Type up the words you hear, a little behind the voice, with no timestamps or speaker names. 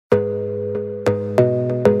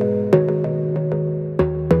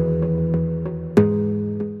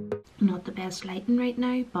best lighting right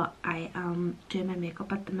now, but I am doing my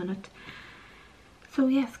makeup at the minute. So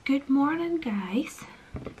yes, good morning guys.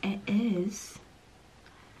 It is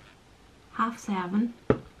 7:30.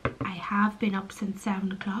 I have been up since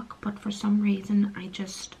 7 o'clock, but for some reason I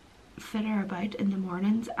just fitter about in the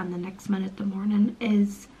mornings, and the next minute the morning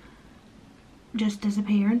is just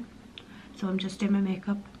disappearing. So I'm just doing my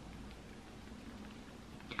makeup.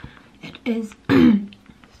 It is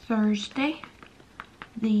Thursday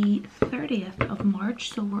the 30th of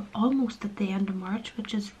March, so we're almost at the end of March,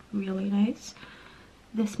 which is really nice.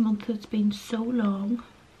 This month has been so long,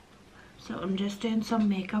 so I'm just doing some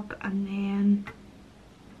makeup, and then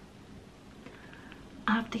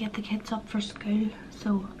I have to get the kids up for school.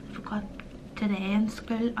 So they've got today in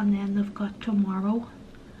school, and then they've got tomorrow.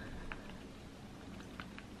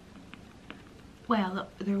 Well,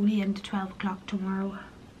 they're only into 12 o'clock tomorrow,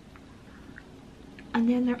 and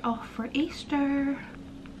then they're off for Easter,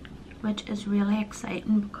 which is really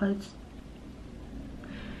exciting because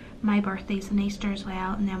my birthday's on Easter as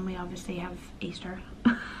well, and then we obviously have Easter.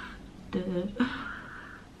 Duh.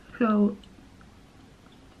 So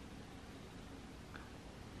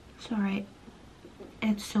sorry,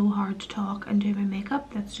 it's so hard to talk and do my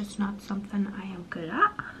makeup. That's just not something I am good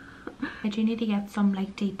at. I do need to get some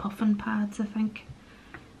like depuffing pads, I think,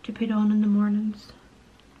 to put on in the mornings.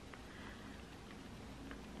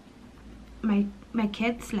 My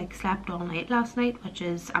kids like slept all night last night, which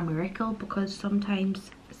is a miracle because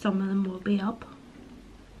sometimes some of them will be up.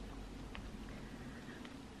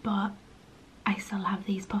 But I still have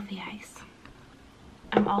these puffy eyes.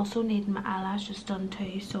 I'm also needing my eyelashes done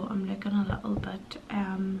too, so I'm looking a little bit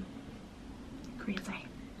crazy.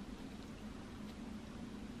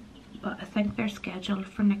 But I think they're scheduled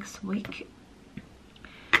for next week.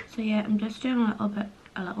 So yeah, I'm just doing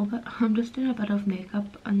I'm just doing a bit of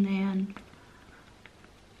makeup, and then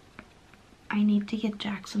I need to get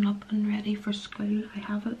Jackson up and ready for school. I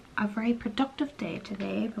have a very productive day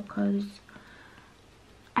today because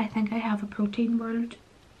I think I have a Protein World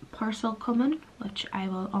parcel coming, which I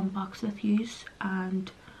will unbox with you,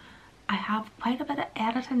 and I have quite a bit of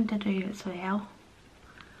editing to do as well.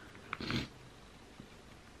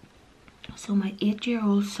 So my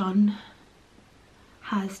 8-year-old son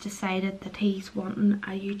has decided that he's wanting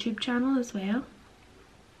a YouTube channel as well.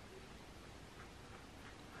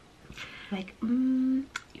 Like,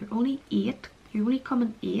 you're only 8, you're only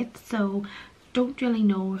coming 8, so don't really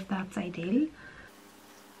know if that's ideal.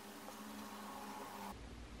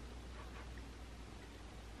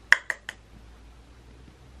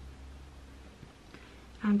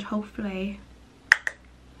 And hopefully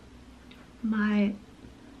my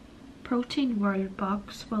Protein World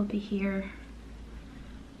box will be here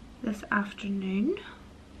this afternoon,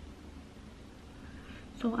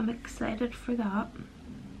 so I'm excited for that.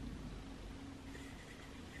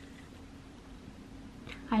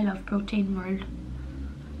 I love Protein World.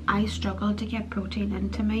 I struggle to get protein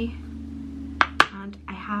into me, and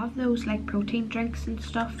I have those like protein drinks and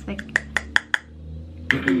stuff like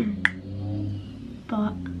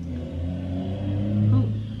but oh,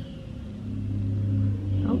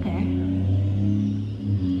 okay,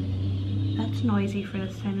 that's noisy for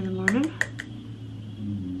this time of the morning.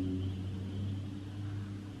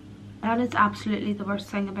 That is absolutely the worst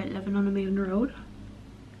thing about living on a main road.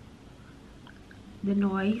 The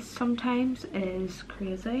noise sometimes is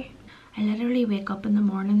crazy. I literally wake up in the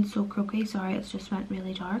morning so croaky. Sorry, it's just went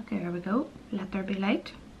really dark. There we go. Let there be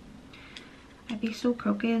light. I'd be so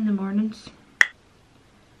croaky in the mornings.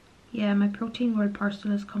 Yeah, my Protein World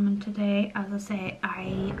parcel is coming today. As I say,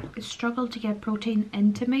 I struggle to get protein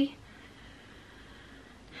into me,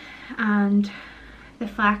 and the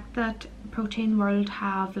fact that Protein World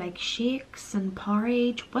have like shakes and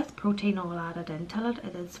porridge with protein all added into it,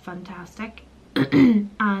 it is fantastic.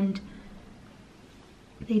 And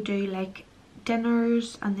they do like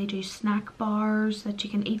dinners, and they do snack bars that you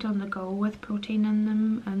can eat on the go with protein in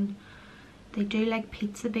them, and they do like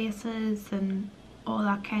pizza bases and all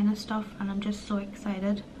that kind of stuff, and I'm just so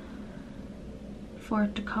excited for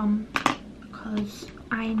it to come because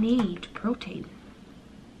I need protein.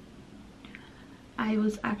 I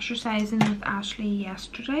was exercising with Ashley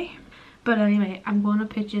yesterday, but anyway, I'm going to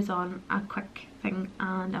put you on a quick thing,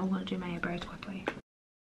 and I'm going to do my eyebrows quickly.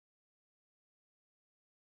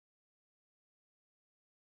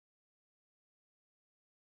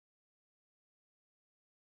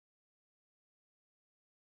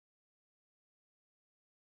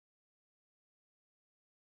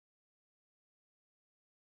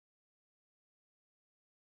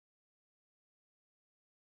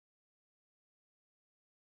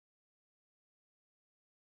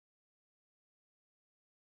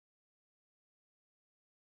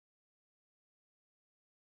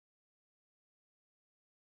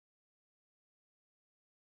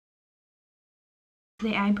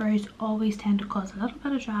 The eyebrows always tend to cause a little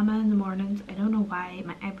bit of drama in the mornings. I don't know why.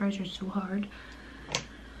 My eyebrows are so hard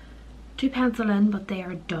to pencil in, but they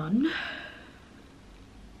are done.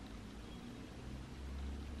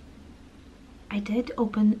 I did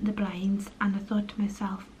open the blinds and I thought to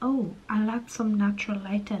myself, oh, I'll let some natural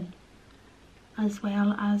light in, as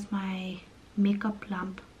well as my makeup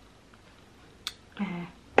lamp.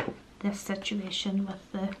 This situation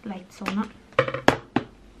with the lights on it.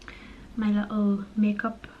 My little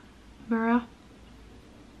makeup mirror.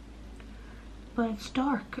 But it's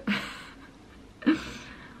dark. I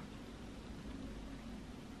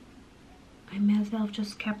may as well have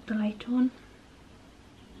just kept the light on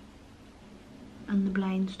and the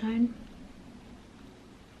blinds down.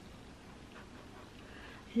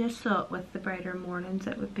 I just thought with the brighter mornings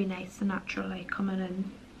it would be nice, the natural light coming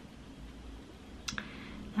in.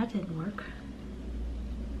 That didn't work.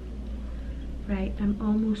 Right, I'm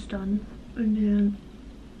almost done, and then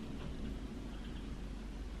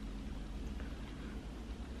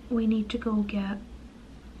we need to go get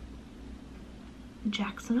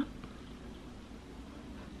Jackson up.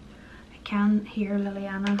 I can hear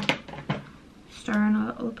Liliana stirring a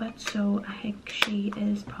little bit, so I think she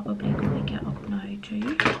is probably going to get up now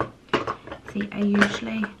too. See, I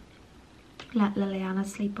usually let Liliana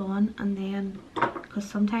sleep on, and then, because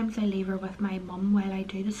sometimes I leave her with my mum while I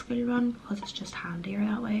do the school run, because it's just handier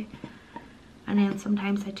that way, and then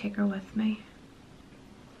sometimes I take her with me.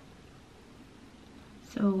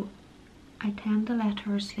 So I tend to let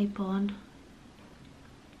her sleep on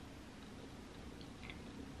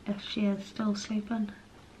if she is still sleeping,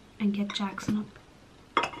 and get Jackson up.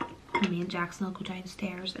 And me and Jackson will go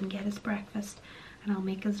downstairs and get his breakfast, and I'll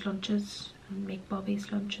make his lunches and make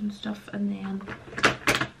Bobby's lunch and stuff. And then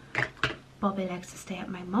Bobby likes to stay at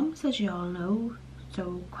my mum's, as you all know,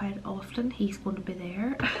 so quite often he's going to be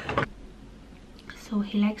there. So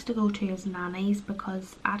he likes to go to his nanny's,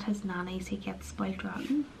 because at his nanny's he gets spoiled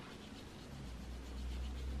rotten.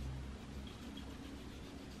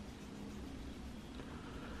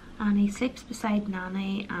 And he sleeps beside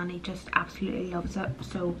Nanny and he just absolutely loves it.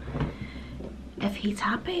 So if he's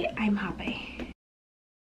happy, I'm happy.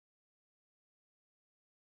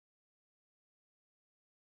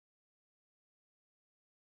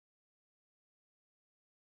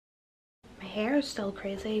 My hair is still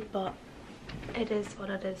crazy, but it is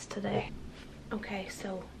what it is today. Okay,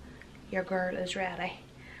 so your girl is ready.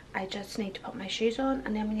 I just need to put my shoes on,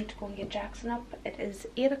 and then we need to go and get Jackson up. It is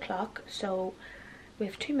 8 o'clock, so we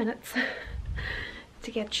have 2 minutes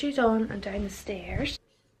to get shoes on and down the stairs.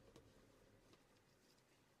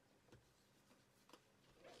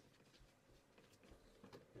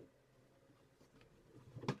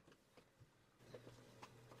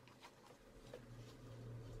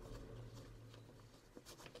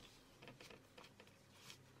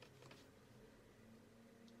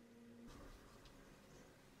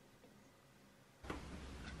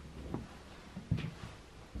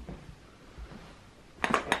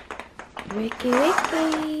 Wiki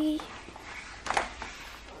wiki.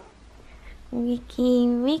 Wiki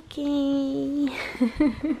wiki.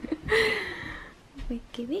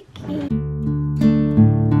 Wiki wiki.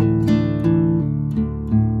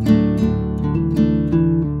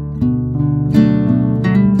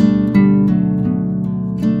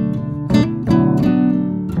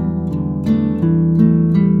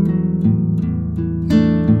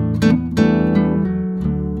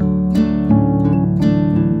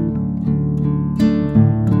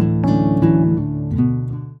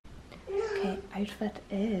 Outfit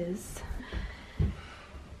is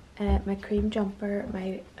my cream jumper,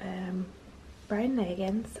 my brown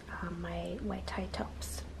leggings, and my white high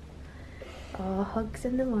tops. Oh, hugs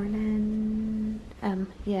in the morning.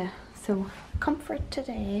 Yeah, so comfort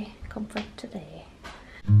today, comfort today.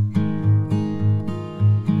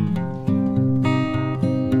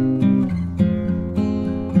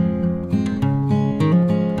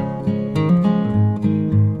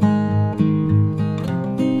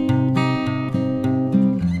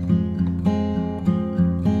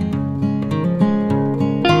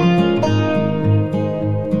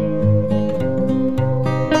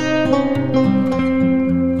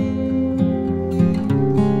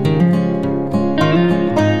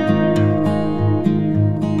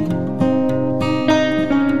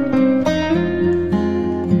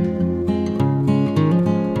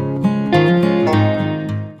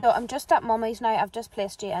 Just at mummy's now. I've just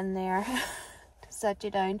placed you in there to set you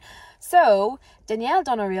down. So Danielle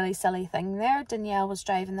done a really silly thing there. Danielle was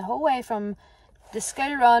driving the whole way from the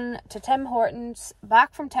school run to Tim Hortons,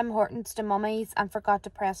 back from Tim Hortons to mummy's, and forgot to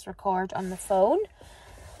press record on the phone.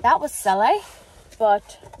 That was silly,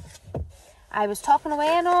 but I was talking away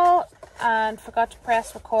and all and forgot to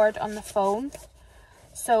press record on the phone.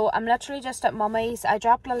 So I'm literally just at Mummy's. I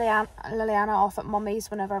dropped Liliana off at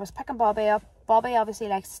Mummy's whenever I was picking Bobby up. Bobby obviously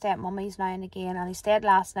likes to stay at Mummy's now and again, and he stayed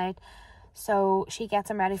last night. So she gets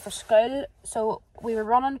him ready for school. So we were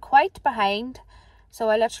running quite behind. So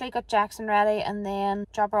I literally got Jackson ready and then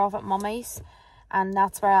drop her off at Mummy's. And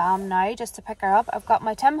that's where I am now, just to pick her up. I've got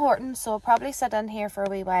my Tim Hortons, so I'll probably sit in here for a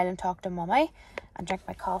wee while and talk to Mummy and drink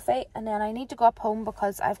my coffee. And then I need to go up home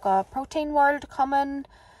because I've got Protein World coming,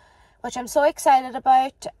 which I'm so excited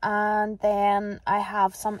about. And then I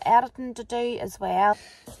have some editing to do as well.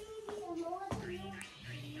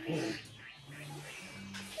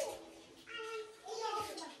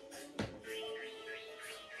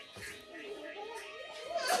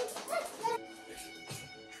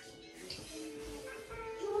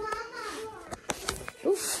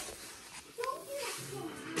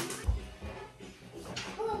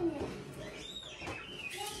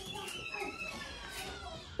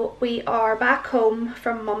 We are back home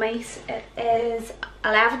from Mummy's. It is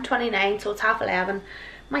 11:29, so it's 11:30.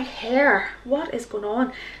 My hair, what is going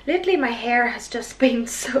on? Lately my hair has just been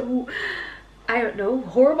so, I don't know,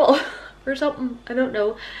 horrible or something. I don't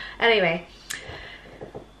know. Anyway,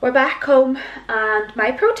 we're back home and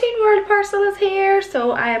my Protein World parcel is here,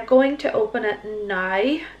 so I am going to open it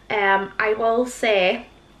now. I will say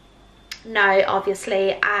now,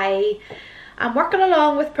 obviously I'm working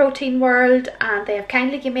along with Protein World and they have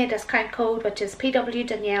kindly given me a discount code, which is PW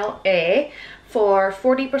Danielle A, for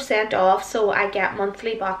 40% off. So I get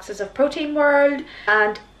monthly boxes of Protein World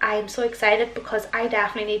and I am so excited because I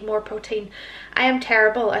definitely need more protein. I am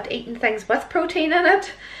terrible at eating things with protein in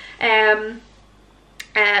it.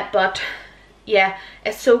 But yeah,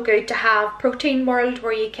 it's so good to have Protein World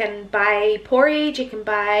where you can buy porridge, you can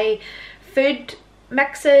buy food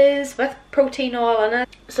mixes with protein all in it.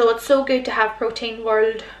 So it's so good to have Protein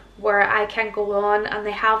World where I can go on, and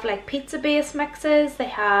they have like pizza based mixes, they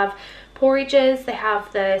have porridges, they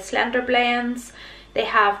have the slender blends, they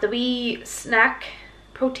have the wee snack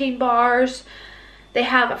protein bars, they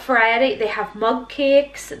have a variety, they have mug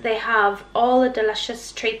cakes, they have all the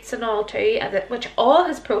delicious treats and all too, which all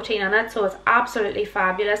has protein in it, so it's absolutely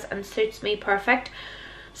fabulous and suits me perfect.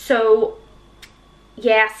 So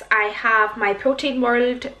yes, I have my Protein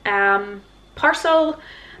World parcel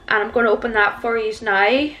and I'm going to open that for you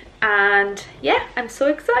now, and yeah, I'm so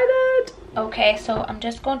excited. Okay, so I'm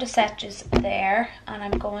just going to set this there and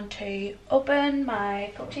I'm going to open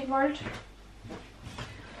my Protein World.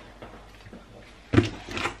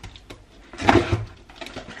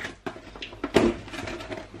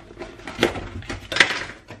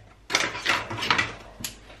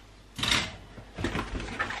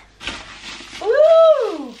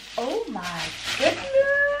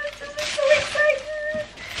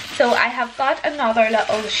 So I have got another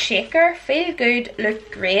little shaker. Feel good,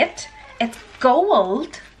 look great. It's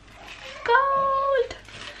gold. Gold.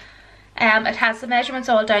 It has the measurements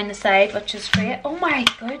all down the side, which is great. Oh my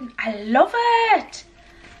goodness, I love it.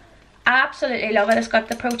 Absolutely love it. It's got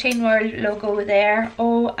the Protein World logo there.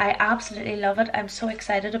 Oh, I absolutely love it. I'm so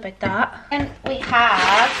excited about that. And we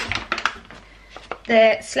have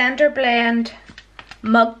the Slender Blend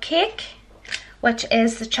mug cake, which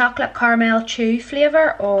is the chocolate caramel chew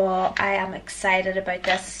flavour. Oh, I am excited about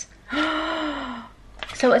this.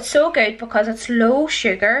 So it's so good because it's low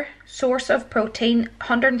sugar, source of protein,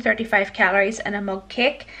 135 calories in a mug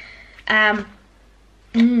cake.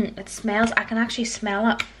 It smells, I can actually smell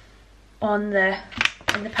it in the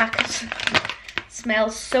packet. It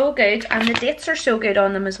smells so good, and the dates are so good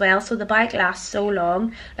on them as well, so the bag lasts so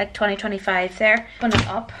long, like 2025 there. Open it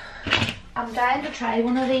up. I'm dying to try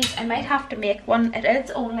one of these. I might have to make one. It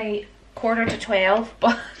is only 11:45,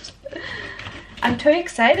 but I'm too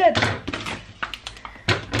excited.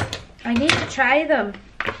 I need to try them.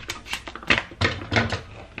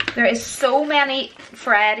 There is so many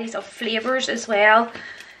varieties of flavours as well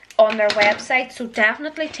on their website, so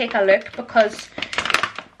definitely take a look because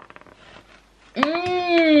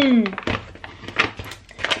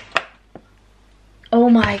oh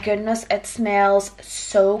my goodness, it smells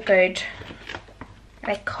so good.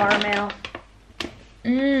 Like caramel.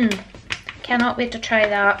 Cannot wait to try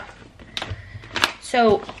that.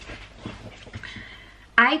 So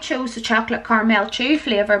I chose the chocolate caramel chew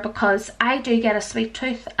flavour because I do get a sweet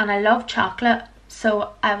tooth and I love chocolate,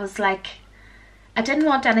 so I was like, I didn't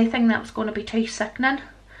want anything that was going to be too sickening,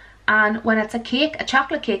 and when it's a cake, a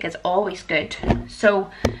chocolate cake is always good,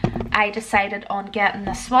 so I decided on getting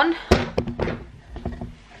this one.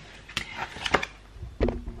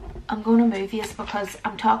 I'm going to move yous because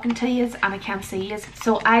I'm talking to yous and I can't see yous.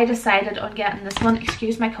 So I decided on getting this one.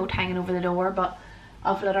 Excuse my coat hanging over the door, but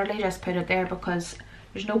I've literally just put it there because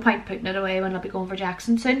there's no point putting it away when I'll be going for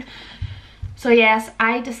Jackson soon. So yes,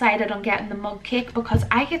 I decided on getting the mug cake because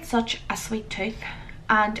I get such a sweet tooth,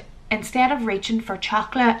 and instead of reaching for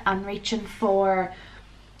chocolate and reaching for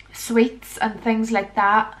sweets and things like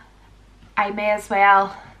that, I may as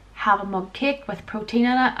well have a mug cake with protein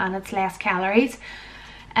in it and it's less calories.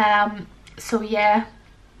 So yeah,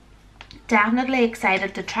 definitely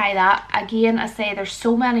excited to try that. Again, I say there's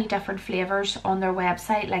so many different flavors on their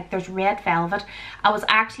website. Like there's red velvet. I was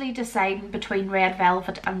actually deciding between red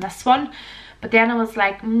velvet and this one, but then I was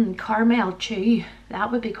like, caramel chew,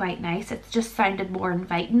 that would be quite nice. It just sounded more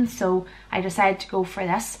inviting, so I decided to go for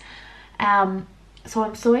this. So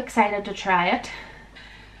I'm so excited to try it.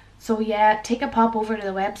 So yeah, take a pop over to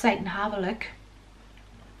the website and have a look,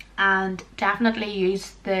 and definitely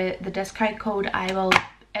use the discount code. I will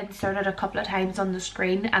insert it a couple of times on the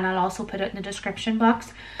screen, and I'll also put it in the description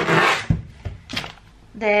box.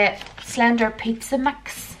 The Slender Pizza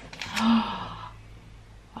Mix.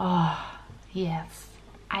 Oh yes,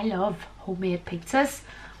 I love homemade pizzas.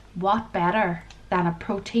 What better than a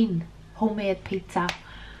protein homemade pizza?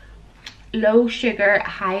 Low sugar,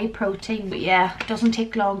 high protein, but yeah, it doesn't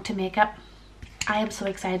take long to make it. I am so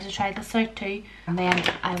excited to try this out too. And then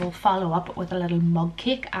I will follow up with a little mug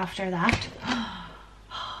cake after that.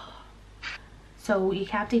 So you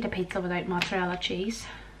can't eat a pizza without mozzarella cheese.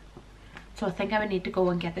 So I think I would need to go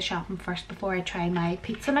and get the shopping first before I try my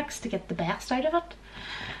pizza mix to get the best out of it.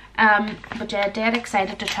 But yeah, dead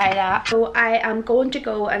excited to try that. So I am going to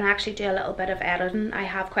go and actually do a little bit of editing. I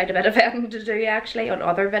have quite a bit of editing to do actually on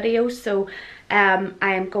other videos. So I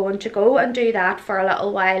am going to go and do that for a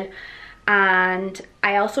little while. And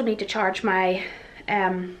I also need to charge my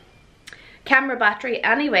camera battery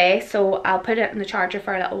anyway, so I'll put it in the charger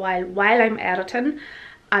for a little while I'm editing,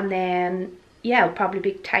 and then yeah, it'll probably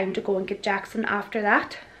be time to go and get Jackson after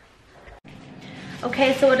that.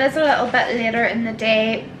 Okay, so it is a little bit later in the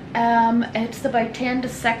day. It's about 10 to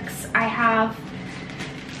 6. I have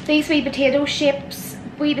these wee potato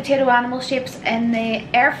animal shapes in the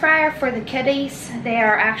air fryer for the kiddies. They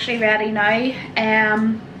are actually ready now.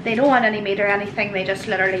 They don't want any meat or anything, they just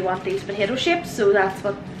literally want these potato shapes, so that's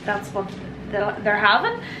what they're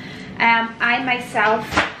having. I myself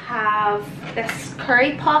have this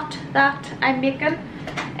curry pot that I'm making.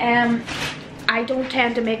 I don't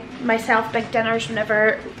tend to make myself big dinners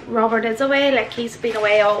whenever Robert is away, like he's been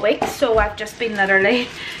away all week, so I've just been literally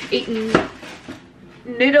eating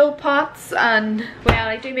noodle pots, and well,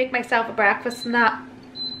 I do make myself a breakfast and that.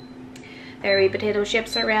 Their wee potato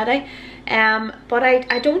chips are ready. But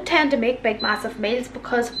I don't tend to make big massive meals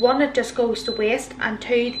because one, it just goes to waste, and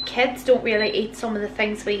two, the kids don't really eat some of the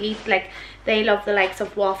things we eat. Like they love the likes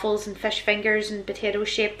of waffles and fish fingers and potato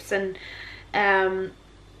chips, and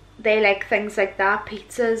they like things like that,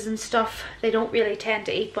 pizzas and stuff. They don't really tend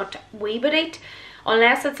to eat what we would eat,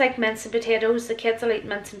 unless it's like mince and potatoes. The kids will eat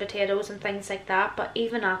mince and potatoes and things like that, but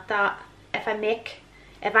even at that, if I make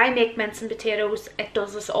mince and potatoes, it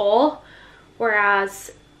does us all,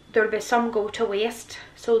 whereas there'll be some go to waste,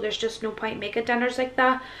 so there's just no point making dinners like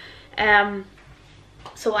that.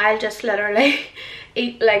 So I'll just literally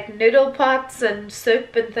eat like noodle pots and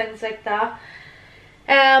soup and things like that.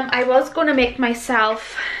 I was going to make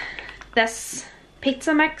myself this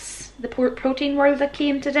pizza mix, the Protein World that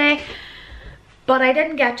came today, but I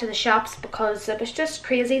didn't get to the shops because it was just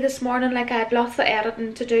crazy this morning. Like I had lots of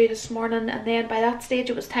editing to do this morning, and then by that stage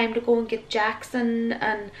it was time to go and get Jackson,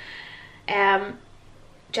 and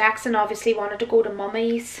Jackson obviously wanted to go to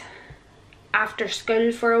Mummy's after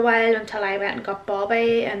school for a while until I went and got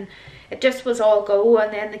Bobby, and it just was all go.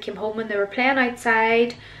 And then they came home and they were playing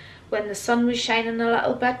outside when the sun was shining a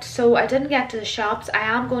little bit, so I didn't get to the shops. I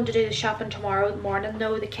am going to do the shopping tomorrow morning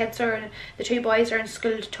though. The two boys are in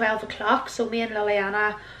school to 12 o'clock, so me and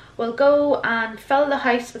Liliana will go and fill the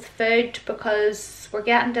house with food because we're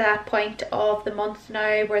getting to that point of the month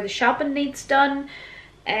now where the shopping needs done.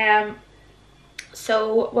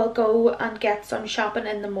 So we'll go and get some shopping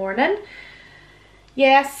in the morning.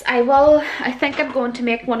 Yes, I will. I think I'm going to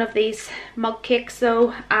make one of these mug cakes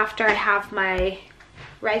though after I have my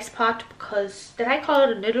rice pot, because did I call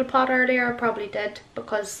it a noodle pot earlier? I probably did,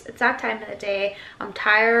 because it's that time of the day. I'm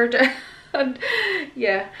tired and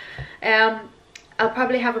yeah, I'll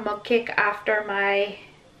probably have a mug cake after my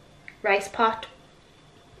rice pot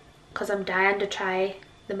because I'm dying to try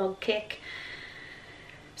the mug cake.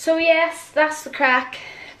 So yes, that's the crack.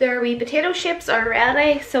 Their wee potato chips are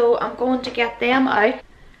ready, so I'm going to get them out.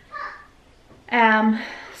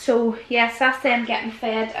 So yes, that's them getting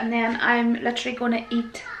fed, and then I'm literally going to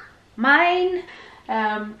eat mine.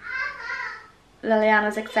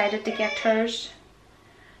 Liliana's excited to get hers.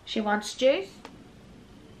 She wants juice.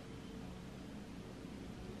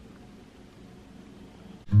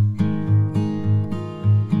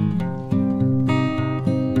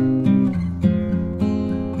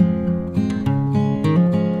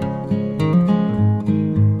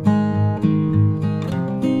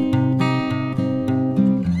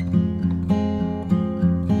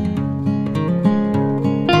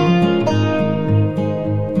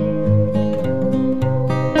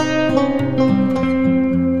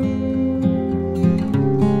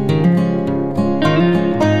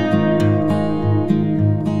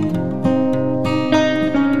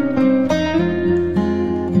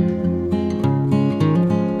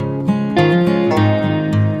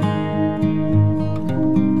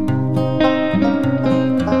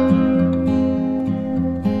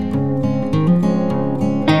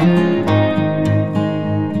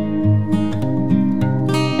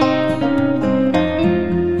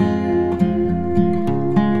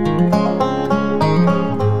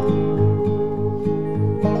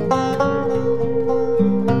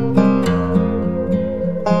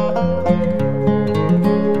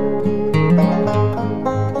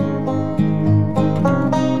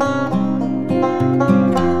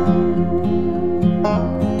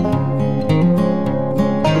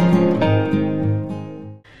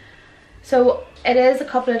 So it is a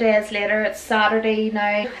couple of days later, it's Saturday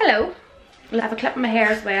now. Hello. I have a clip in my hair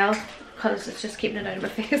as well because it's just keeping it out of my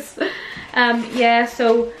face. Yeah,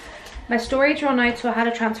 so my storage run out, so I had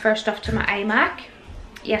to transfer stuff to my iMac.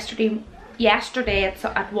 Yesterday it's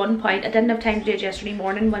at one point, I didn't have time to do it yesterday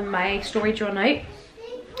morning when my storage run out,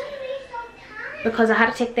 because I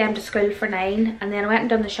had to take them to school for 9, and then I went and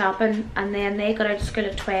done the shopping, and then they got out of school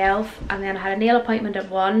at 12, and then I had a nail appointment at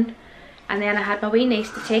 1, and then I had my wee niece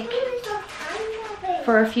to take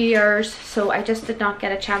for a few years, so I just did not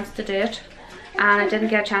get a chance to do it, and I didn't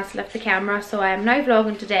get a chance to lift the camera. So I am now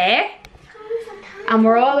vlogging today, and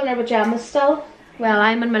we're all in our pajamas still. Well,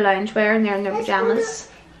 I'm in my loungewear and they're in their pajamas.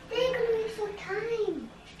 They're gonna waste our time.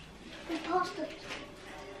 They paused it.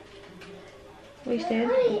 What are you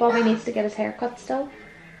saying? Bobby needs to get his hair cut still.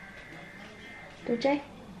 Don't you?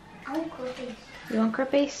 I want cookies. You want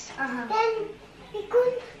crippies? Then we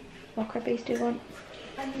could. What crippies do you want?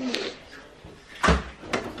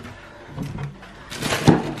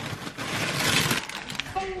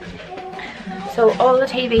 So all the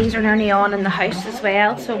TVs are nearly on in the house as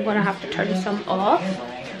well, so I'm going to have to turn some off.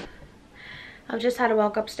 I've just had to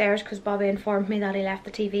walk upstairs because Bobby informed me that he left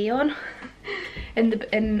the TV on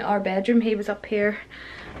in our bedroom. He was up here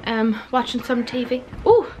watching some TV.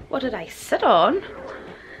 Oh, what did I sit on?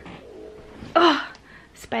 Oh,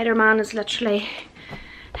 Spider-Man is literally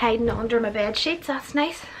hiding under my bed sheets. That's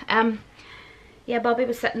nice. Yeah, Bobby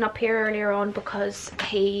was sitting up here earlier on because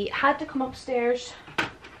he had to come upstairs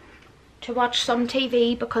to watch some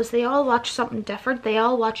TV, because they all watch something different. They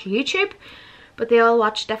all watch YouTube, but they all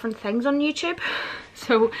watch different things on YouTube.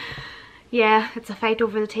 So yeah, it's a fight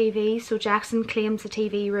over the TV. So Jackson claims the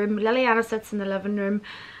TV room, Liliana sits in the living room,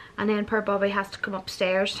 and then poor Bobby has to come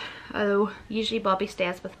upstairs, although usually Bobby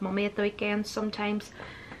stays with mummy at the weekends sometimes,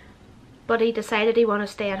 but he decided he wanted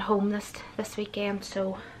to stay at home this weekend,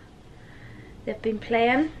 so they've been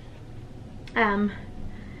playing.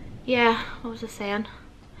 Yeah, what was I saying?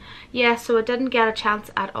 Yeah, so I didn't get a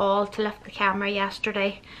chance at all to lift the camera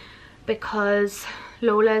yesterday because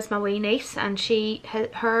Lola is my wee niece, and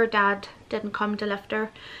her dad didn't come to lift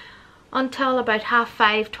her until about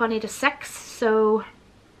 5:30, 20 to 6. So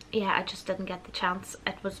yeah, I just didn't get the chance.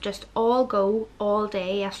 It was just all go all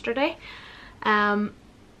day yesterday.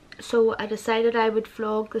 So I decided I would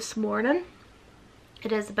vlog this morning.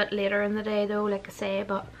 It is a bit later in the day though, like I say,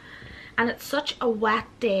 and it's such a wet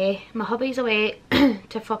day. My hubby's away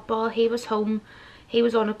to football. He was home. He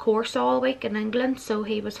was on a course all week in England, so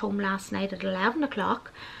he was home last night at 11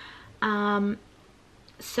 o'clock.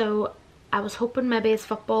 So I was hoping maybe his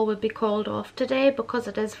football would be called off today because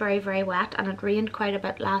it is very, very wet, and it rained quite a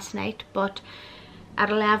bit last night, but at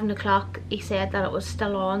 11 o'clock he said that it was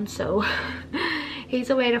still on, so he's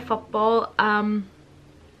away to football.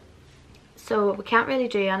 So we can't really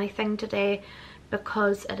do anything today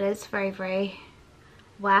because it is very, very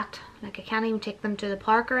wet. Like, I can't even take them to the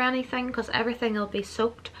park or anything because everything will be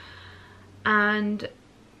soaked. And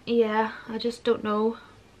yeah, I just don't know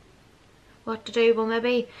what to do. Well,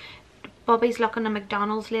 maybe Bobby's looking at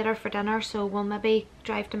McDonald's later for dinner, so we'll maybe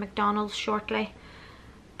drive to McDonald's shortly.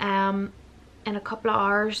 in a couple of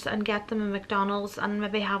hours and get them in McDonald's and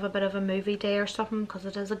maybe have a bit of a movie day or something, because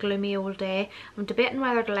it is a gloomy old day. I'm debating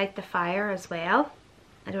whether to light the fire as well.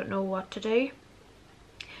 I don't know what to do,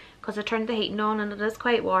 because I turned the heating on and it is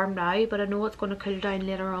quite warm now, but I know it's going to cool down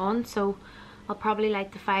later on, so I'll probably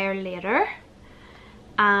light the fire later.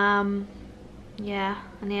 Yeah,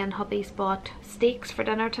 and then hubby's bought steaks for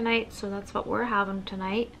dinner tonight, so that's what we're having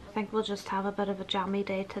tonight. I think we'll just have a bit of a jammy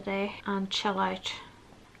day today and chill out.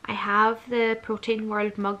 I have the Protein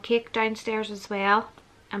World mug cake downstairs as well.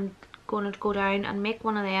 I'm going to go down and make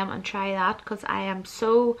one of them and try that, because I am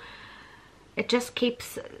so... it just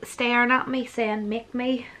keeps staring at me saying make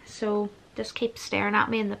me, so just keeps staring at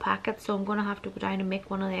me in the packet, so I'm going to have to go down and make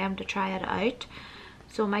one of them to try it out.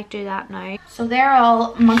 So I might do that now. So they're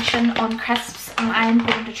all munching on crisps and I'm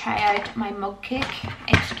going to try out my mug cake.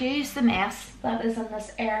 Excuse the mess that is in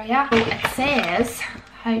this area. So it says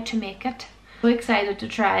how to make it. So excited to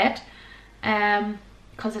try it,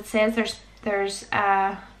 because it says there's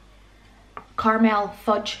caramel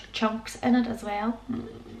fudge chunks in it as well.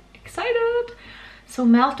 Excited. So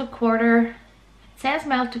melt a quarter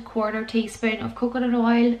teaspoon of coconut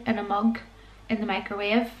oil in a mug in the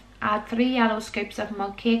microwave. Add 3 yellow scoops of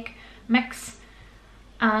mug cake mix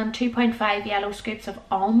and 2.5 yellow scoops of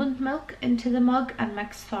almond milk into the mug and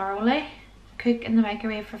mix thoroughly. Cook in the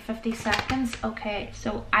microwave for 50 seconds. Okay,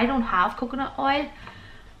 so I don't have coconut oil,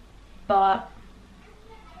 but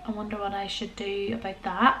I wonder what I should do about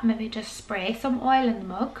that. Maybe just spray some oil in the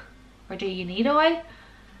mug, or do you need oil?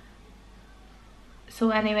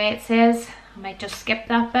 So anyway, it says I might just skip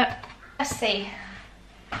that bit. Let's see.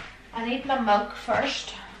 I need my mug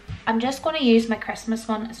first. I'm just going to use my Christmas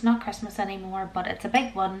one. It's not Christmas anymore, but it's a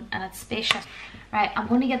big one and it's spacious. Right, I'm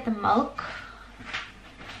going to get the milk.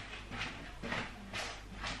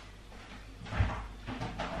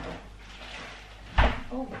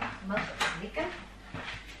 Oh, milk is leaking.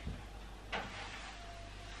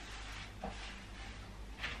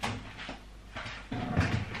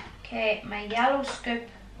 Okay, my yellow scoop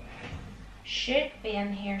should be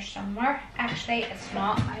in here somewhere. Actually, it's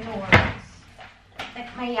not. I know where it is. I think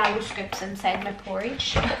my yellow scoop's inside my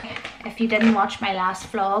porridge. If you didn't watch my last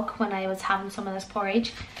vlog when I was having some of this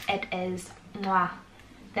porridge, it is mwah.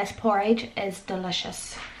 This porridge is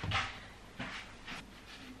delicious.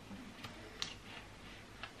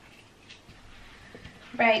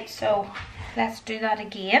 Right, so let's do that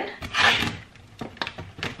again.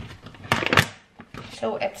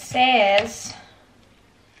 So it says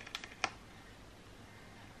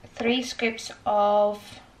 3 scoops of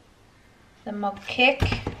the mug cake,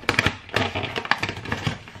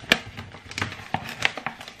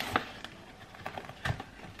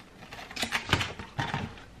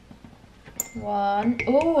 one.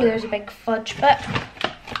 Oh, there's a big fudge bit.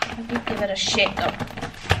 Let me give it a shake up.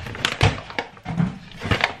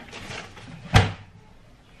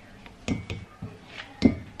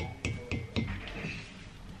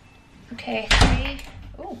 Okay,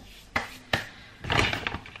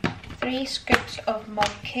 3 scoops of mug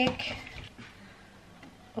cake.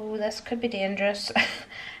 Oh, this could be dangerous.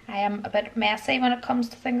 I am a bit messy when it comes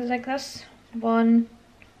to things like this. 1,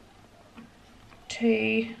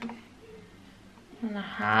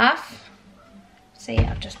 2.5. See,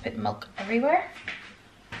 I've just put milk everywhere.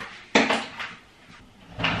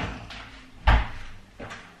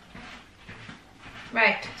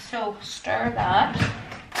 Right, so stir that.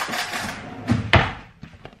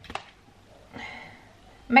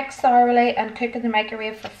 Mix thoroughly and cook in the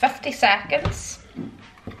microwave for 50 seconds.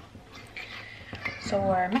 So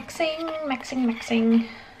we're mixing.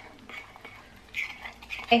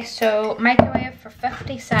 Okay, so microwave for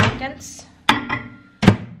 50 seconds.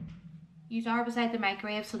 You are beside the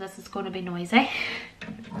microwave, so this is going to be noisy.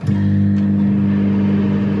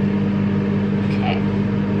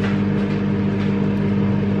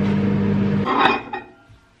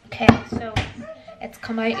 Okay, so it's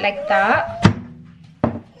come out like that.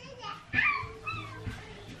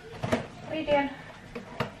 What are you doing?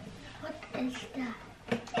 What is that?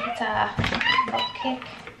 It's a cupcake.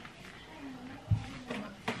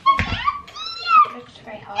 It looks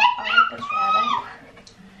very hot. I hope it's ready.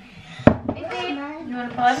 Hey, you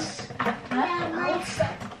want a bun? Huh?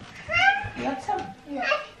 You want some? Yeah.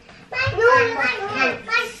 My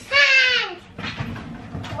hand!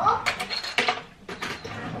 Oh.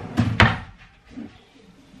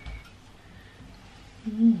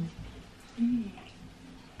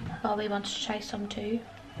 Bobby wants to try some too.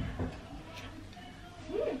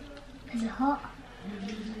 Is it hot? Is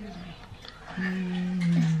it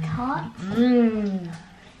hot?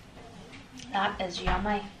 That is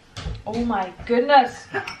yummy. Oh my goodness.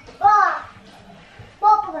 Oh.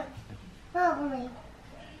 Mommy.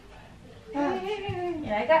 You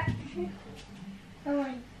like it?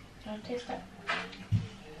 Mommy. Want to taste it?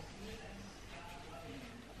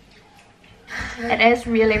 It is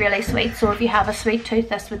really, really sweet, so if you have a sweet tooth,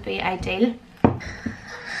 this would be ideal.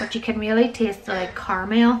 But you can really taste the like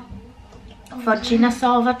caramel fudginess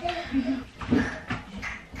of it.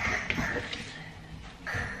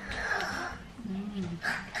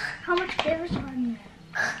 How much flavors are in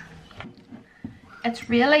there? It's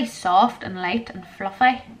really soft and light and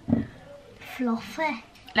fluffy. Fluffy.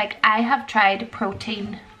 Like, I have tried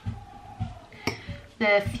protein,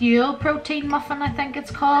 the Fuel protein muffin I think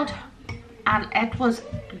it's called, and it was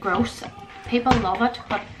gross. People love it,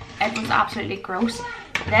 but it was absolutely gross.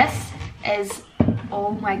 This is,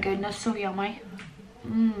 oh my goodness, so yummy.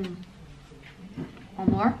 One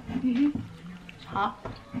more. It's hot.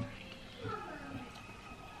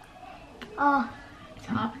 Oh. It's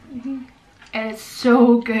hot. It is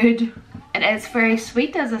so good. It is very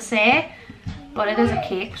sweet, as I say, but it is a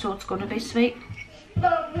cake, so it's going to be sweet.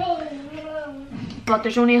 But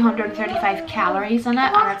there's only 135 calories in it,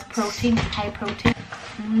 and it's protein, high protein.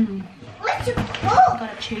 What's your book? Got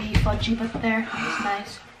a chewy, fudgy bit there. It's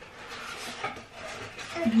nice.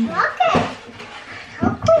 It's chocolate.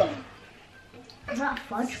 Chocolate. Is that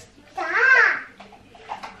fudge? That.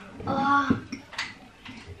 Oh.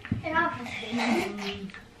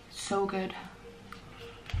 So good.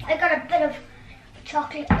 I got a bit of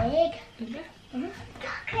chocolate egg.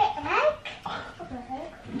 Chocolate egg? Chocolate egg.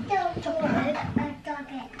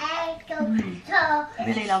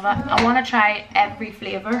 Really love it. I want to try every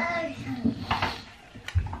flavour.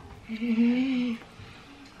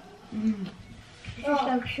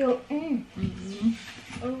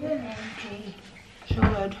 So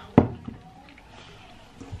good.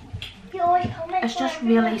 It's just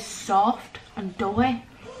really soft and doughy.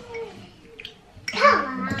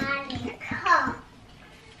 Come on, come.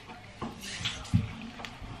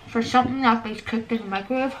 For something that is cooked in the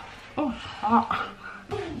microwave. Oh, it's hot.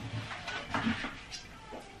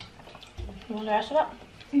 You want the rest of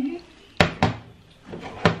it?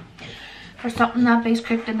 For something that is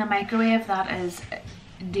cooked in the microwave, that is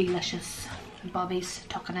delicious. Bobby's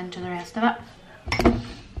tucking into the rest of it.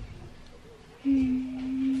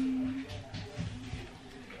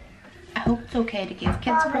 I hope it's okay to give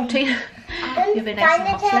kids protein. You'll be nice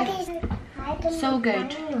and muscly. So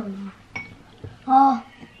good. Oh,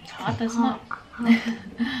 It's hot, isn't it?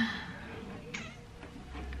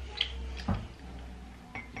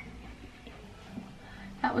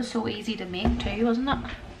 That was so easy to make too, wasn't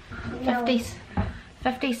it?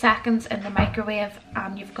 50 seconds in the microwave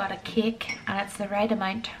and you've got a cake, and it's the right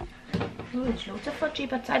amount. Oh, there's loads of fudgy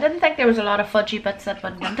bits. I didn't think there was a lot of fudgy bits that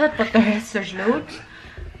went into it, but there's loads.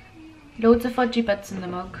 Loads of fudgy bits in the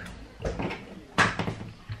mug. The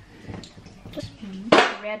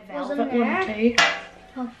red velvet one too.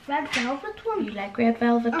 a red velvet one. You like red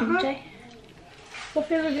velvet, don't you? What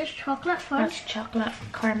flavour is this? Chocolate fudge? That's chocolate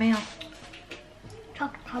caramel.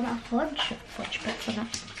 Chocolate caramel fudge. Fudge bits in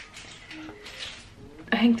it.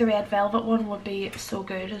 I think the red velvet one would be so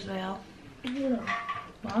good as well. Yeah.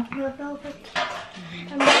 What? Red velvet.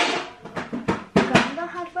 And Grandma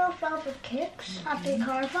had red velvet cakes at the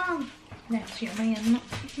caravan. That's yummy, isn't it?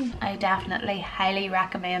 I definitely highly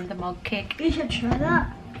recommend the mug cake. You should try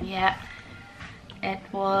that. Yeah, it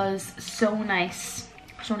was so nice.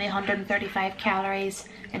 It's only 135 calories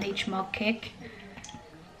in each mug cake,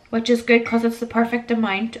 which is good because it's the perfect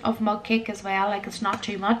amount of mug cake as well. Like, it's not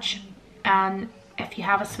too much, and if you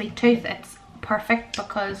have a sweet tooth, it's perfect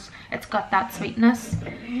because it's got that sweetness.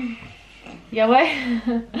 Yeah,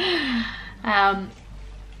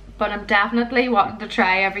 but I'm definitely wanting to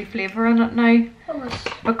try every flavour in it now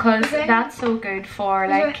because that's so good for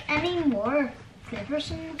like. Is there any more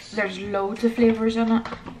flavours in this? There's loads of flavours in it.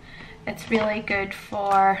 It's really good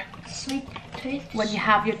for Sweet tooths. when you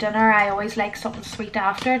have your dinner. I always like something sweet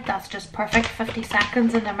after it. That's just perfect. 50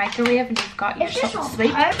 seconds in the microwave and you've got your Is this something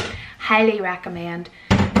sweet. okay? Highly recommend.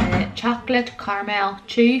 Chocolate caramel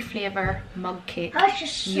chewy flavour mug cake. That's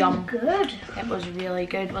just so Yum. good. It was really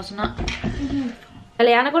good, wasn't it?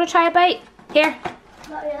 Eliana, gonna try a bite? Here.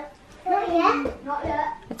 Not yet. Not yet. Not yet.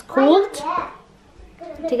 It's cold. Not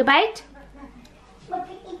yet. Take a bite. But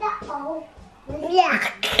you eat that all.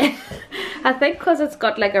 Yeah. I think because it's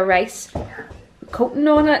got like a rice coating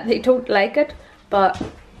on it, they don't like it. But Is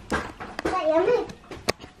that yummy?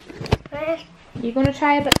 you gonna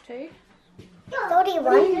try a bit too?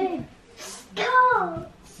 31. Go.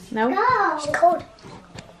 No? Go. It's cold.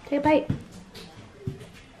 Take a bite.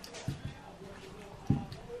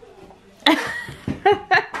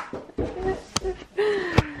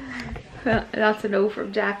 That's a no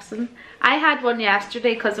from Jackson. I had one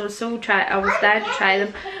yesterday because I was I was dying to try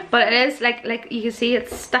them, but it is like you can see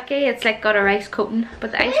it's sticky. It's like got a rice coating,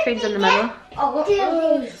 but the ice cream's in the middle.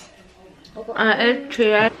 It's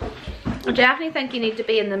true. I definitely think you need to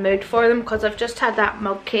be in the mood for them because I've just had that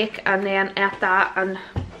mug cake and then ate that, and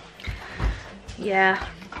yeah.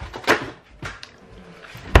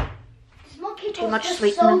 Too much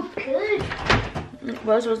sweetening. It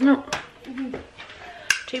was, wasn't it?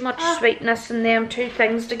 Too much sweetness in them two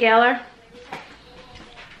things together.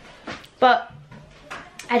 But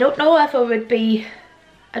I don't know if I would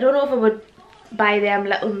buy them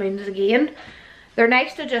Little Moons again. They're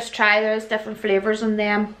nice to just try. There's different flavours in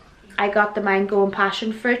them. I got the mango and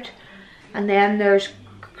passion fruit, and then there's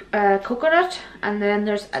coconut, and then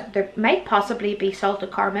there might possibly be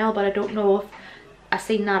salted caramel, but I don't know if I've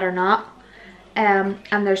seen that or not. And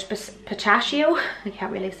there's pistachio. I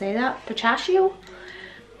can't really say that. Pistachio.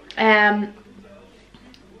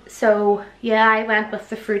 So yeah, I went with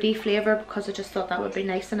the fruity flavour because I just thought that would be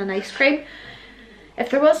nice in an ice cream. If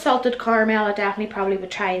there was salted caramel, I definitely probably would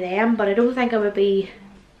try them, but I don't think I would be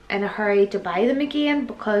in a hurry to buy them again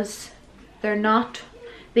because they're not,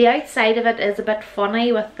 the outside of it is a bit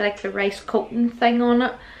funny with like the rice coating thing on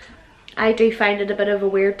it. I do find it a bit of a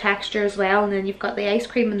weird texture as well, and then you've got the ice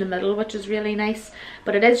cream in the middle, which is really nice,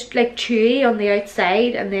 but it is like chewy on the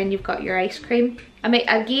outside, and then you've got your ice cream. I mean,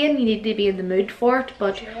 again, you need to be in the mood for it,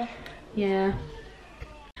 but yeah.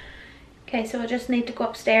 Okay, so I just need to go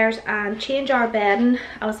upstairs and change our bedding.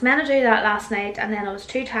 I was meant to do that last night, and then I was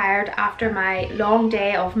too tired after my long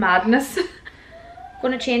day of madness.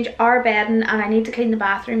 Going to change our bedding, and I need to clean the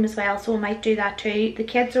bathroom as well, so I might do that too. The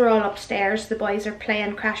kids are all upstairs. The boys are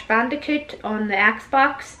playing Crash Bandicoot on the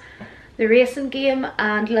Xbox, the racing game,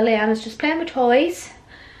 and Liliana's just playing with toys.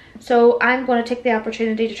 So I'm going to take the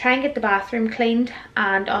opportunity to try and get the bathroom cleaned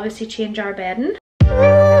and obviously change our bedding.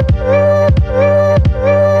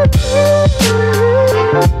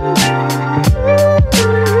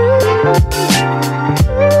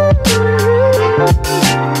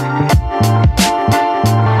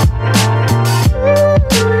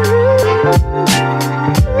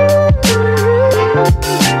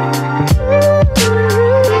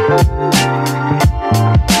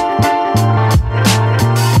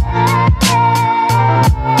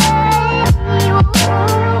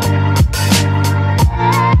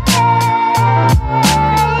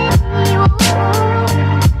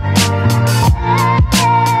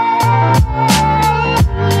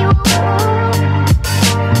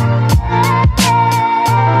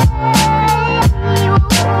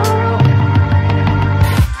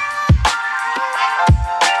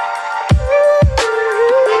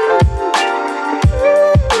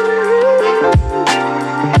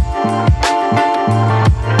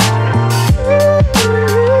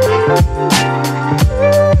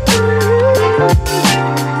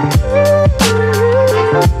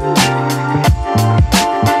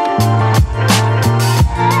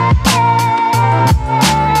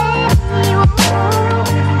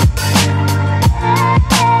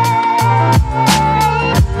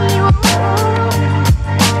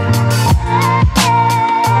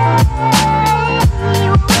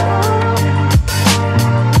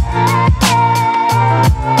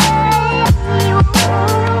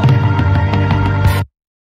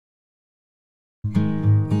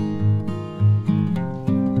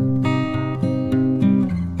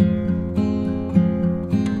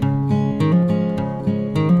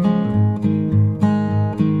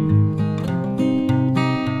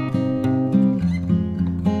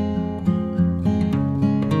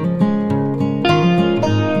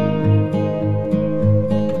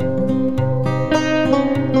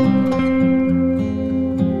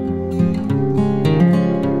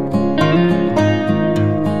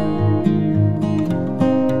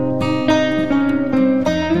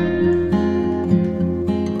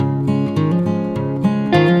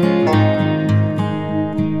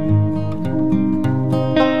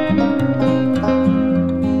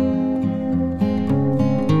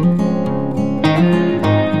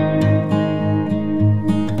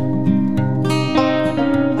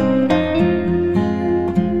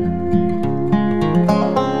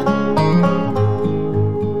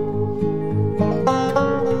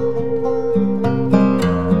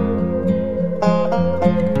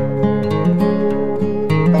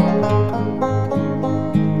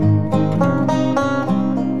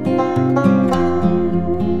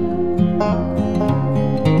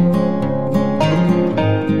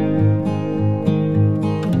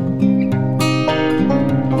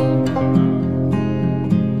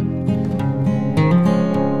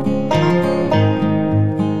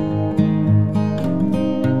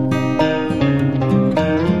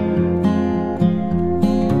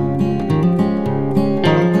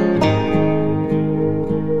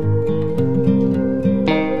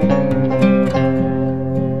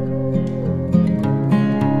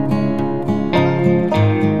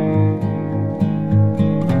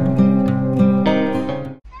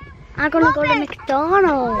 I'm gonna go to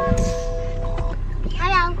McDonald's.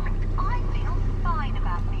 Hello.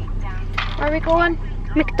 Where are we going?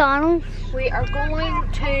 McDonald's. We are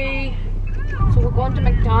going to... So we're going to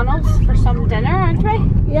McDonald's for some dinner, aren't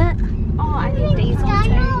we? Yeah. Oh, I need diesel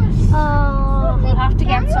too. Oh. We'll have to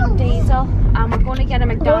get some diesel. And we're going to get a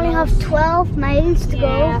We McDonald's. only have 12 miles to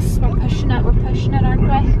Yes, we're pushing it, aren't we?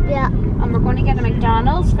 go. Yeah. And we're going to get a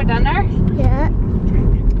McDonald's for dinner. Yeah.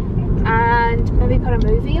 And maybe put a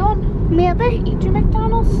movie on. Maybe. Eat your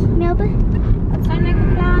McDonald's. Maybe. That sounds like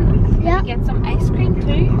a plan. Yeah. Maybe get some ice cream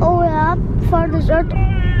too. Oh yeah, for dessert. What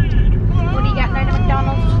are you getting out of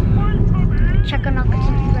McDonald's? Chicken nuggets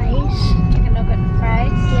and fries. Chicken nugget and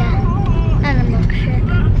fries. Yeah. And a milkshake.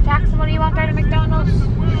 Jackson, what do you want out of McDonald's?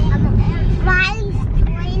 Fries,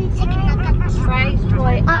 plain chicken nuggets. Fries,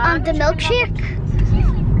 toy, And the milkshake.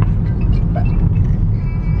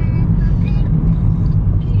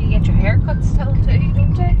 You get your hair cut still too,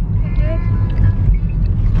 don't you? We'll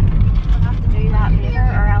have to do that later,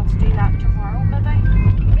 or else do that tomorrow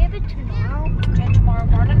maybe. Maybe tomorrow. Do tomorrow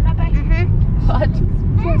morning maybe. What?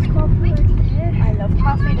 There's coffee right there. I love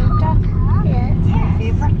coffee, don't I? Yeah. My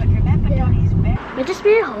favourite. But remember, Johnny's best. We just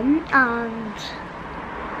made home and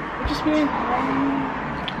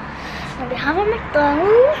we have a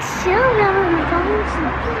McDonald's. Yeah, we have a McDonald's.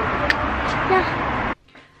 Yeah.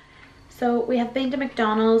 So we have been to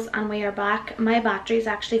McDonald's and we are back. My battery is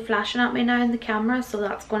actually flashing at me now in the camera, so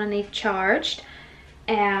that's going to need charged.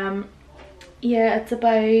 Yeah, it's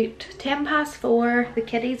about 4:10. The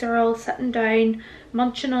kiddies are all sitting down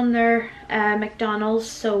munching on their McDonald's,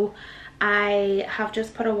 so I have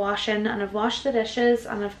just put a wash in and I've washed the dishes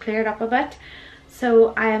and I've cleared up a bit.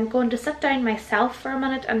 So I am going to sit down myself for a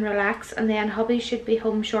minute and relax, and then hubby should be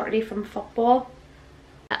home shortly from football.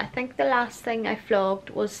 I think the last thing I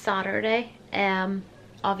vlogged was Saturday.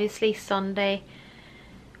 Obviously Sunday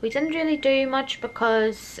we didn't really do much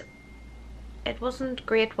because it wasn't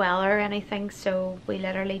great weather or anything, so we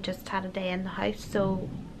literally just had a day in the house, so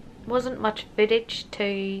wasn't much footage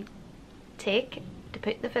to take to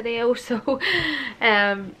put in the video. So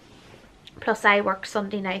plus I work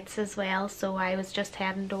Sunday nights as well, so I was just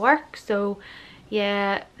heading to work. So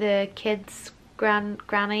yeah, the kids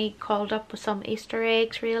granny called up with some Easter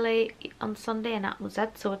eggs really on Sunday, and that was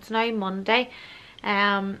it. So it's now Monday.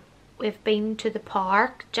 We've been to the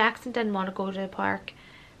park. Jackson didn't want to go to the park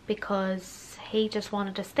because he just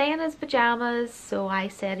wanted to stay in his pajamas, so I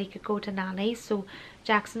said he could go to Nanny's. So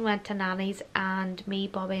Jackson went to Nanny's and me,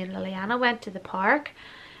 Bobby and Liliana went to the park,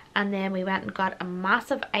 and then we went and got a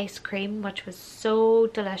massive ice cream which was so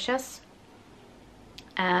delicious.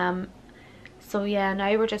 So yeah,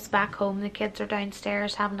 now we're just back home. The kids are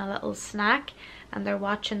downstairs having a little snack and they're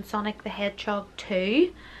watching Sonic the Hedgehog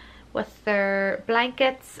 2 with their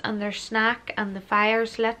blankets and their snack, and the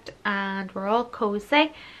fire's lit and we're all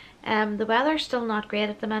cozy. The weather's still not great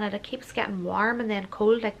at the minute. It keeps getting warm and then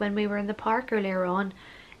cold. Like when we were in the park earlier on,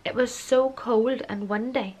 it was so cold and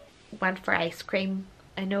windy. Went for ice cream.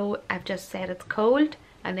 I know I've just said it's cold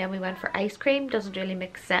and then we went for ice cream. Doesn't really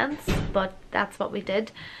make sense, but that's what we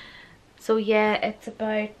did. So yeah, it's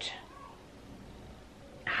about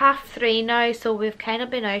 3:30 now, so we've kind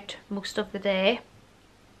of been out most of the day.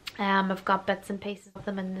 I've got bits and pieces of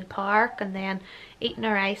them in the park and then eating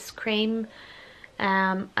our ice cream.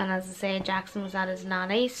 And as I say, Jackson was at his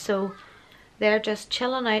nanny's, so they're just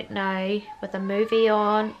chilling out now with a movie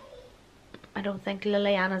on. I don't think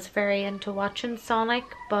Liliana's very into watching Sonic,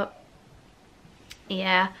 but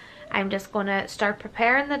yeah, I'm just gonna start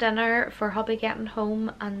preparing the dinner for hubby getting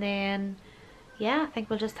home, and then yeah, I think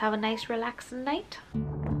we'll just have a nice relaxing night.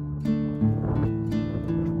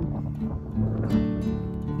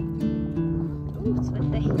 Ooh, it's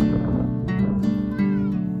windy.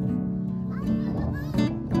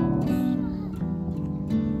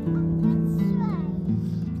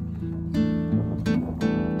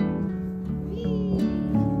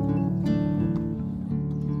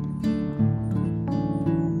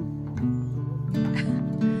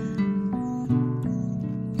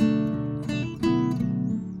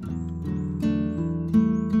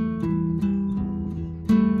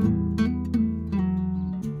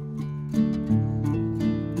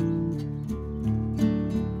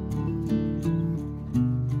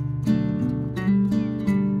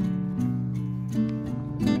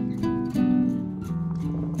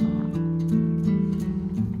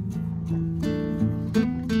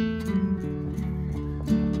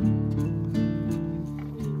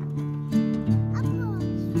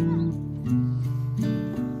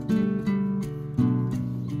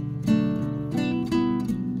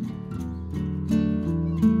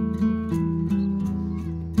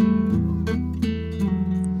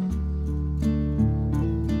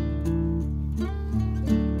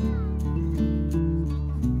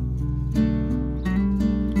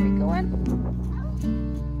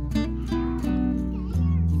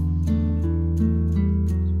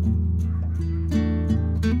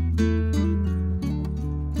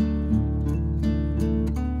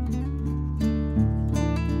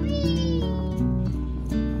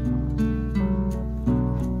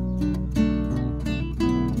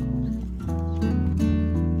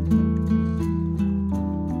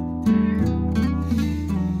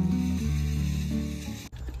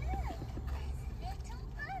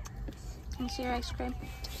 your ice cream?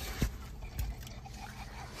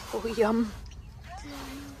 Oh, yum.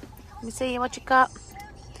 Let me see what you got.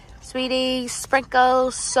 Sweeties,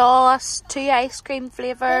 sprinkles, sauce, 2 ice cream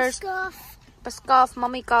flavours. Biscoff.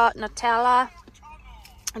 Mummy got Nutella,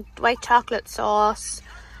 and white chocolate sauce,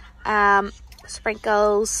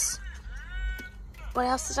 sprinkles. What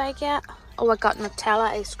else did I get? Oh, I got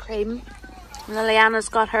Nutella ice cream. Liliana's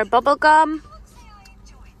got her bubble gum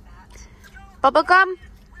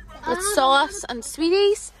with sauce and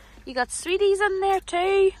sweeties. You got sweeties in there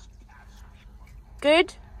too.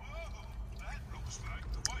 Good.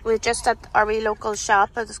 We're just at our wee local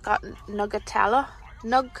shop. I just got Nugelato.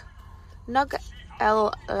 Nugelato.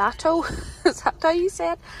 Is that how you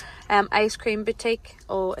say it? Ice cream boutique.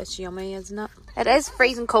 Oh, it's yummy, isn't it? It is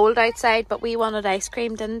freezing cold outside, but we wanted ice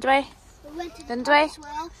cream, didn't we? Didn't we?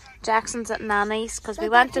 Well. Jackson's at Nanny's because we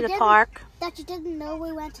went to the park. That you didn't know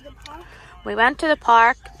we went to the park? We went to the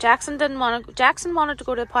park. Jackson wanted to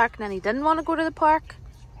go to the park, and then he didn't want to go to the park.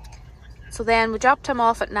 So then we dropped him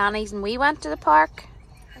off at Nanny's and we went to the park.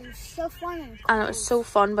 It was so fun. And it was so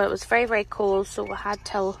fun, but it was very, very cold, so we had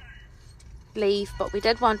to leave. But we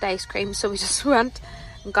did want ice cream, so we just went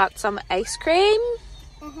and got some ice cream.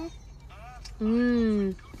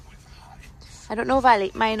 I don't know if I'll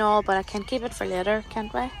eat mine all, but I can keep it for later,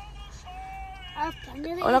 can't we?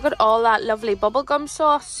 Oh, look at all that lovely bubblegum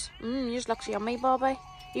sauce. Yours looks yummy, Bobby.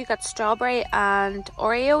 You got strawberry and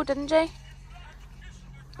Oreo, didn't you?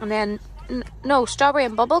 And then, no, strawberry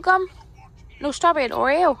and bubblegum. No, strawberry and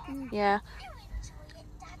Oreo. Yeah.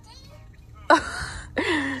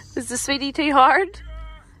 Is the sweetie too hard?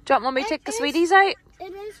 Do you want Mummy to take the sweeties out?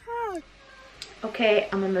 It is hard. Okay,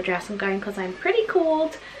 I'm in my dressing gown because I'm pretty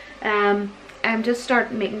cold. I'm just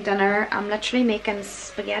starting making dinner. I'm literally making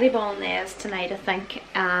spaghetti bolognese tonight, I think,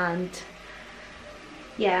 and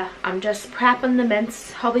yeah, I'm just prepping the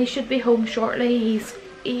mince. Hubby should be home shortly.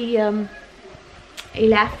 He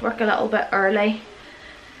left work a little bit early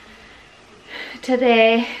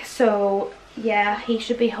today, so yeah, he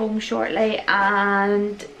should be home shortly,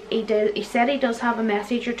 and he said he does have a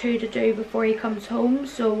message or two to do before he comes home,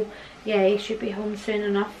 so yeah, he should be home soon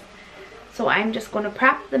enough. So I'm just going to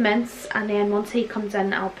prep the mince, and then once he comes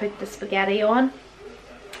in I'll put the spaghetti on,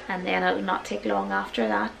 and then it'll not take long after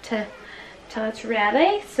that till it's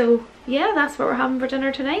ready. So yeah, that's what we're having for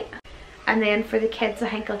dinner tonight. And then for the kids, I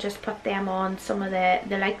think I'll just put them on some of they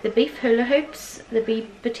like the beef hula hoops, the beef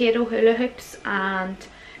potato hula hoops, and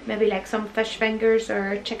maybe like some fish fingers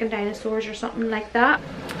or chicken dinosaurs or something like that.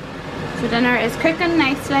 So dinner is cooking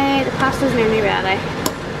nicely, the pasta's nearly ready.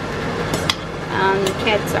 And the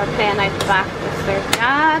kids are playing out the back with their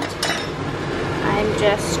dad. I'm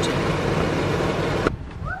just...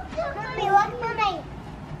 Mommy, look, Mommy.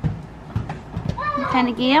 What kind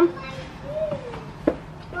of game?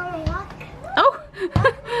 Mommy, look. Oh!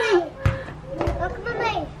 Look,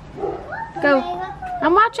 Mommy. Go. Mommy, look.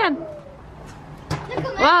 I'm watching. Look at me.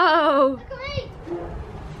 Whoa! Look at me.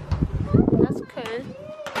 That's cool.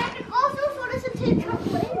 I can also put us into a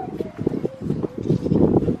trampoline.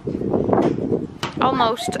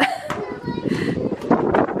 Almost.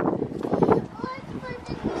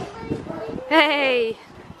 Hey!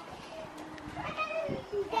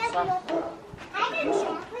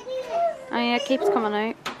 Oh yeah, it keeps coming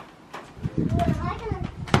out.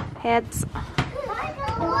 Heads.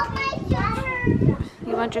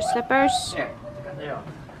 You want your slippers? Yeah, they are.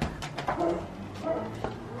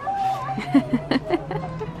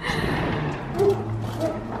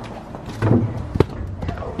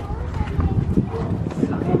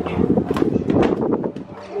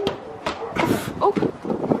 Oh!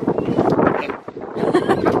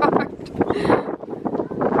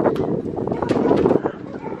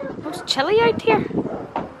 It's chilly out here.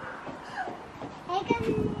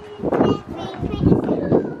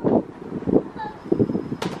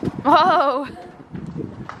 Whoa!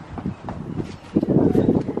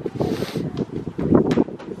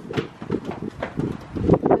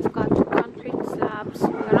 We've got concrete slabs.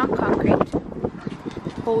 They're not concrete.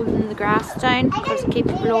 Holding the grass down because it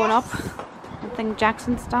keeps blowing up. I think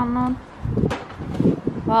Jackson's standing on.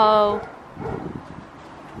 Whoa!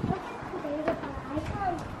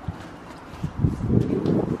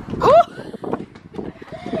 Oh!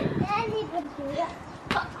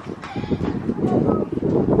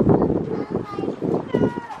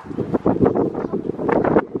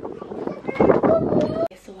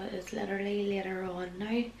 So it is literally later on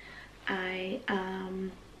now.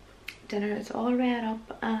 Dinner is all read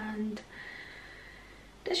up and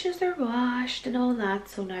dishes are washed and all that,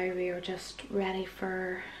 so now we are just ready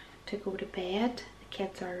to go to bed. The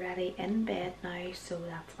kids are already in bed now, so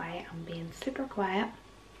that's why I'm being super quiet.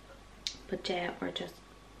 But yeah,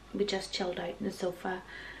 we just chilled out in the sofa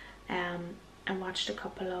and watched a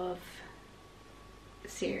couple of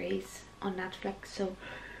series on Netflix. So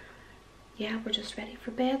yeah, we're just ready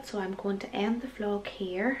for bed, so I'm going to end the vlog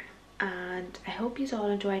here, and I hope you all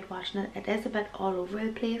enjoyed watching it. It is a bit all over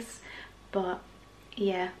the place, but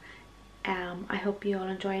yeah, I hope you all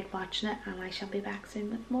enjoyed watching it, and I shall be back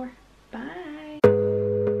soon with more. Bye.